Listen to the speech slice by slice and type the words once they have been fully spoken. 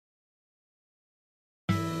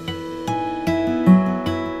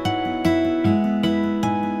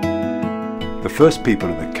first people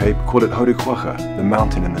of the Cape call it Horiquacha, the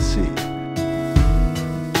mountain in the sea.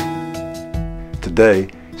 Today,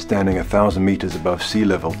 standing 1,000 meters above sea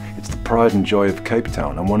level, it's the pride and joy of Cape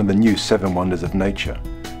Town and one of the new 7 wonders of nature.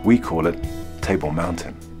 We call it Table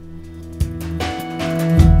Mountain.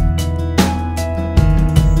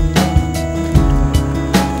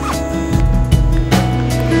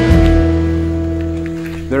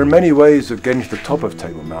 There are many ways of getting to the top of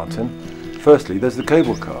Table Mountain. Firstly, there's the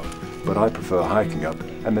cable car, but I prefer hiking up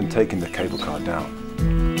and then taking the cable car down.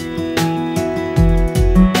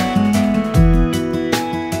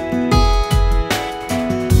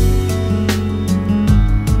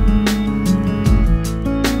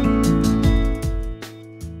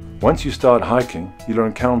 Once you start hiking, you'll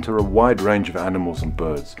encounter a wide range of animals and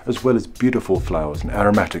birds, as well as beautiful flowers and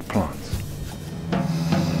aromatic plants.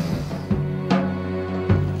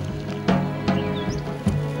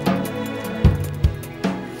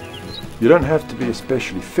 You don't have to be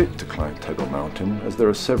especially fit to climb Table Mountain, as there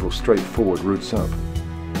are several straightforward routes up.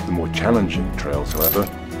 The more challenging trails, however,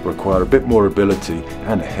 require a bit more ability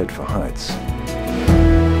and a head for heights.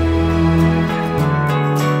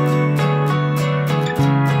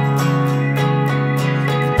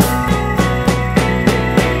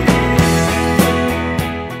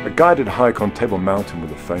 A guided hike on Table Mountain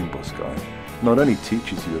with a Fynbos guide not only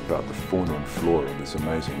teaches you about the fauna and flora of this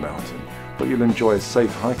amazing mountain, but you'll enjoy a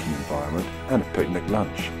safe hiking environment and a picnic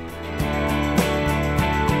lunch.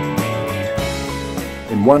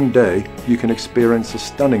 In one day, you can experience a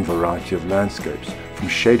stunning variety of landscapes, from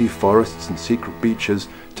shady forests and secret beaches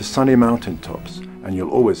to sunny mountain tops, and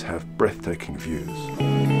you'll always have breathtaking views.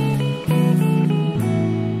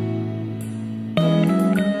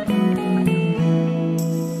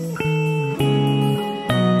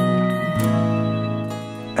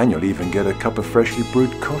 And you'll even get a cup of freshly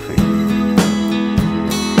brewed coffee.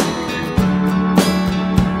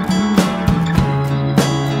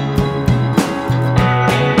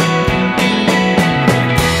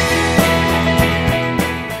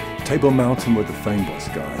 Table Mountain with the Fynbos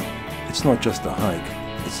guide. It's not just a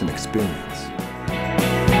hike, it's an experience.